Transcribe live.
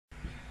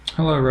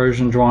Hello, rozh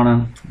and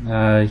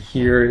jwana.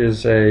 Here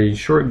is a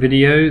short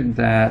video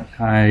that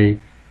I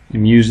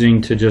am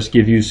using to just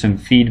give you some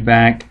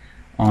feedback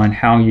on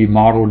how you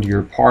modeled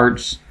your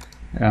parts,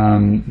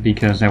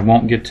 because I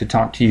won't get to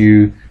talk to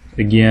you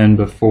again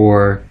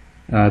before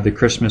the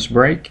Christmas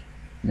break.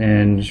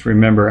 And just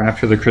remember,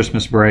 after the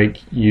Christmas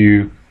break,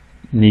 you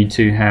need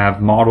to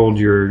have modeled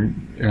your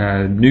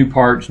new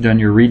parts, done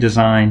your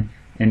redesign,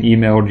 and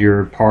emailed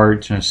your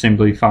parts, an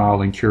assembly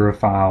file and Cura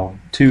file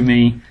to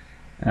me.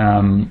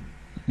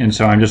 And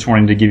so I'm just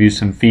wanting to give you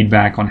some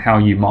feedback on how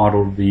you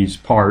modeled these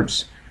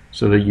parts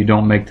so that you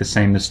don't make the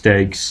same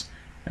mistakes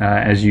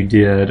as you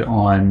did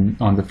on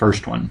the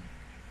first one.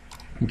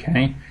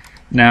 Okay.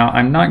 Now,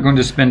 I'm not going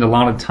to spend a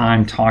lot of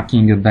time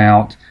talking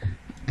about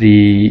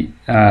the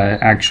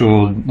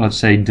actual, let's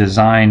say,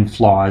 design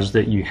flaws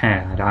that you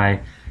had. I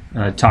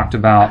talked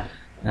about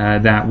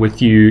that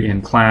with you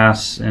in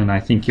class, and I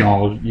think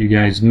you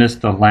guys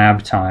missed the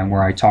lab time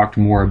where I talked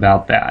more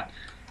about that.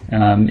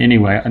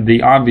 Anyway,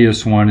 the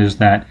obvious one is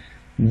that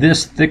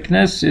this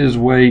thickness is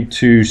way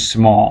too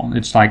small.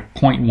 It's like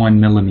 0.1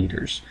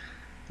 millimeters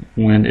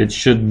when it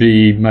should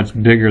be much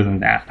bigger than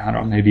that. I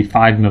don't know, maybe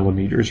 5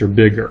 millimeters or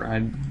bigger.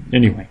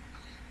 Anyway,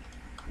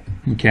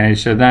 okay,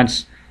 so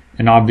that's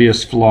an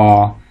obvious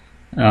flaw.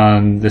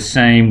 The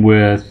same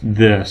with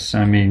this.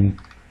 I mean,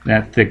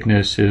 that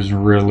thickness is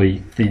really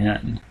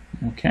thin.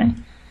 Okay.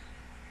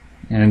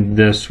 And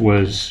this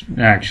was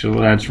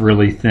actually, that's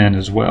really thin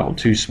as well,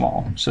 too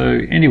small. So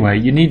anyway,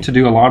 you need to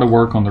do a lot of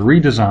work on the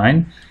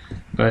redesign,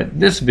 but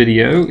this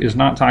video is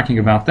not talking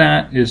about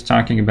that, it's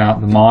talking about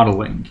the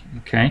modeling.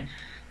 Okay,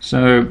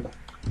 so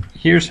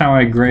here's how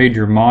I grade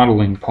your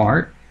modeling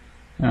part.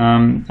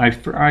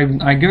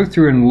 I go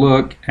through and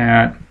look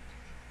at,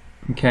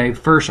 okay,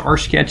 first, our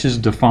sketch is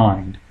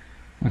defined.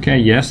 Okay,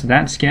 yes,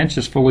 that sketch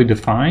is fully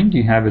defined.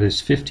 You have it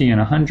as 50 and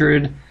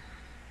 100.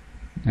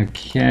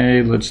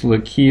 Okay, let's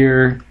look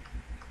here.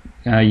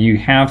 You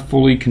have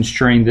fully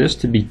constrained this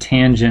to be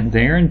tangent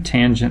there and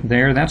tangent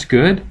there. That's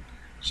good.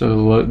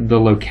 So the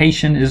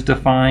location is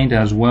defined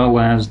as well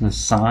as the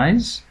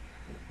size.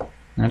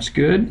 That's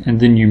good. And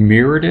then you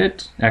mirrored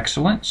it.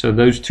 Excellent. So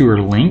those two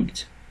are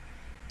linked.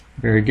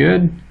 Very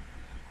good.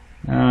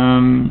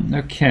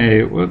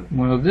 Okay,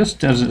 well, this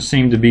doesn't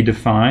seem to be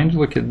defined.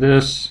 Look at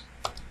this.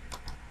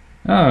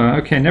 Oh,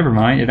 okay, never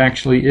mind. It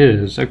actually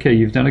is. Okay,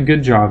 you've done a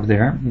good job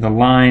there. The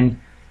line,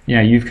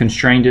 yeah, you've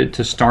constrained it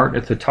to start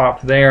at the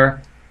top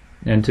there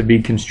and to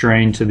be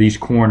constrained to these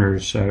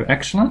corners. So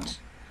excellent.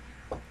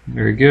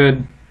 Very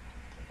good.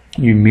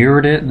 You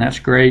mirrored it, and that's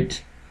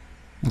great.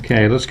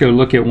 Okay, let's go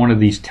look at one of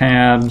these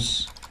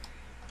tabs.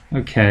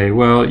 Okay,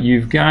 well,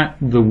 you've got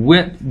the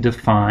width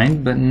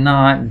defined, but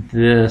not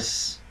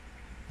this.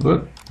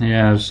 Whoop.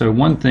 Yeah, so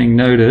one thing,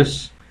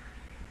 notice,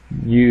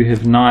 you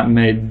have not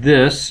made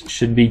this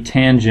should be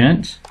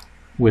tangent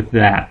with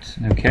that.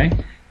 Okay,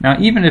 now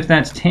even if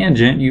that's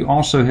tangent, you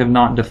also have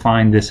not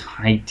defined this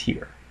height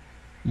here.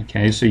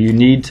 Okay, so you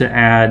need to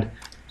add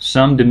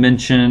some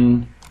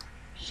dimension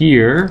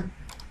here,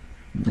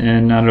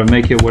 and I don't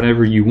make it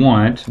whatever you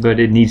want, but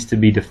it needs to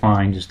be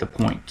defined as the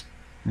point.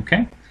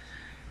 Okay,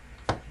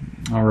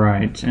 all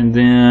right, and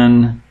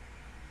then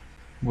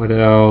what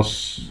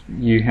else?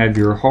 You have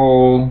your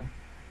hole.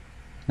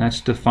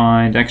 That's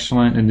defined,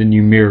 excellent, and then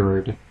you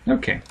mirrored.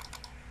 Okay,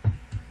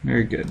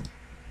 very good.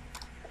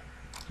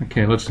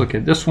 Okay, let's look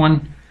at this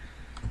one.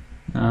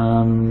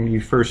 You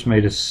first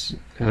made a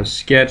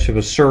sketch of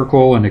a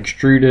circle and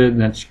extruded,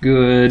 that's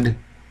good.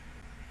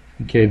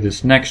 Okay,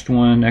 this next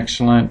one,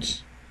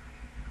 excellent.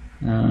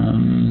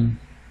 All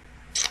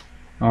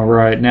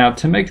right, now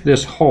to make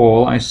this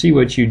hole, I see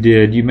what you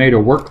did. You made a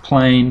work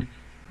plane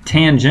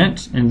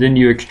tangent, and then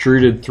you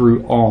extruded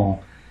through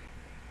all.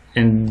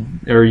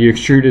 Or you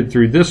extruded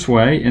through this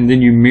way, and then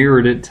you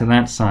mirrored it to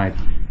that side.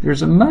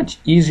 There's a much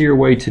easier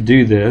way to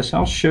do this.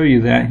 I'll show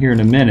you that here in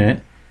a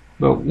minute.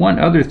 But one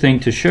other thing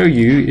to show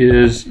you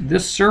is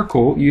this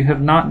circle, you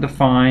have not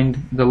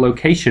defined the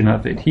location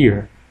of it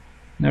here.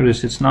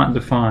 Notice it's not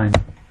defined.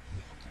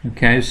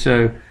 Okay,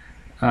 so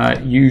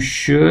you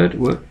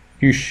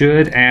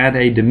should add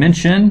a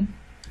dimension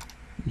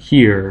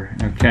here.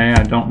 Okay,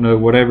 I don't know,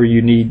 whatever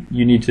you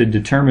need to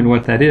determine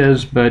what that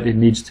is, but it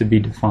needs to be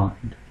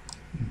defined.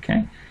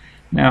 Okay,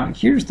 now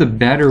here's the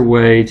better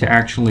way to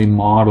actually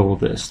model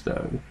this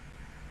though.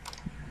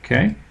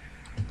 Okay,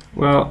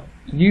 well,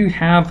 you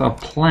have a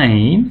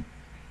plane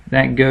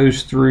that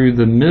goes through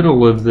the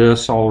middle of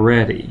this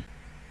already.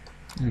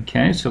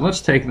 Okay, so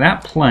let's take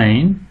that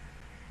plane,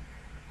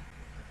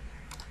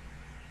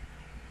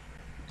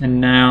 and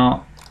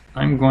now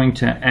I'm going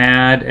to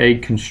add a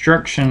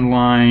construction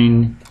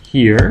line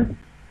here.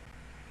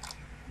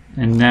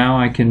 And now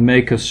I can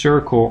make a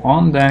circle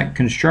on that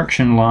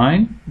construction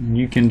line.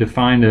 You can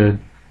define a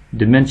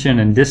dimension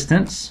and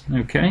distance,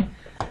 okay?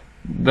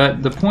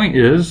 But the point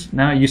is,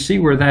 now you see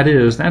where that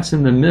is, that's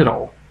in the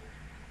middle.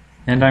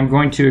 And I'm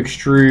going to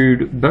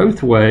extrude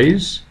both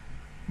ways,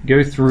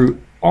 go through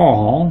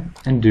all,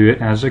 and do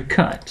it as a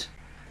cut.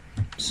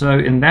 So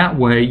in that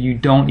way, you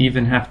don't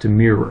even have to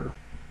mirror,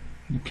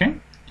 okay?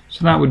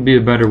 So that would be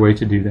a better way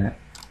to do that.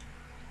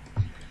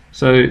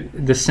 So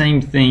the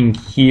same thing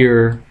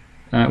here,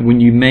 when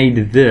you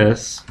made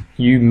this,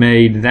 you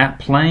made that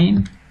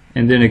plane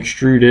and then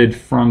extruded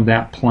from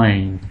that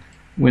plane.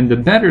 When the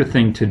better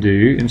thing to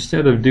do,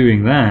 instead of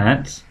doing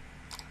that,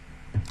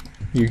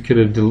 you could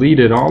have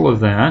deleted all of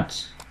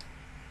that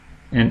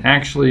and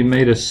actually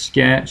made a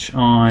sketch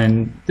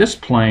on this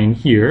plane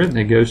here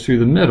that goes through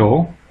the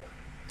middle.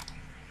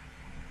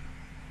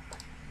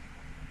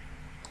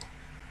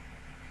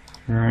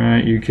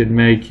 Alright, you could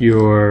make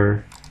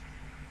your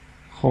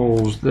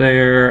holes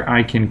there.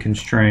 I can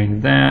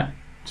constrain that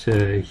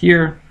to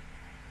here.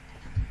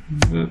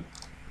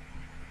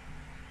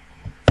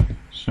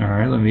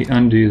 Sorry, let me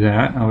undo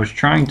that. I was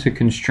trying to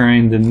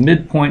constrain the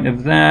midpoint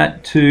of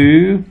that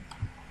to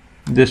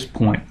this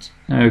point.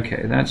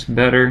 Okay, that's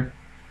better.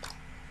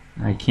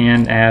 I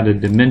can add a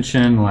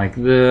dimension like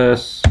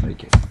this,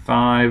 make it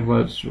 5.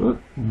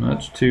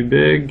 That's too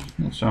big.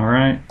 That's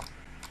alright.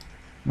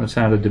 Let's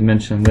add a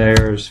dimension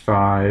there is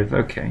 5.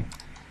 Okay.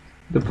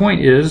 The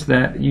point is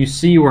that you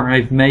see where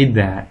I've made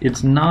that.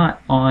 It's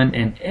not on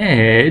an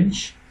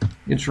edge.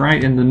 It's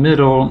right in the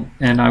middle,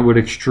 and I would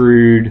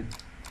extrude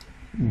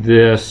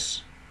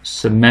this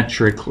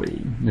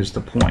symmetrically is the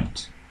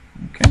point.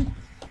 Okay.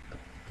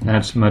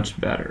 That's much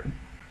better.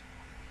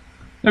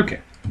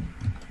 Okay.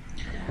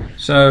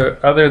 So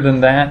other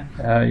than that,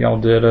 y'all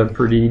did a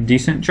pretty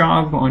decent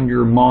job on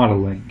your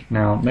modeling.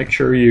 Now make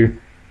sure you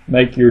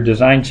make your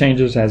design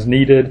changes as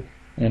needed,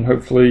 and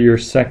hopefully your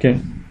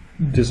second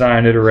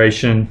design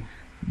iteration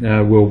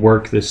will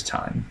work this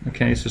time.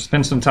 Okay, so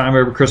spend some time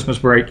over Christmas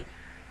break.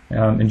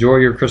 Enjoy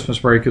your Christmas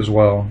break as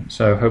well.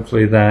 So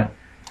hopefully that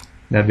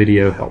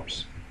video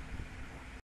helps.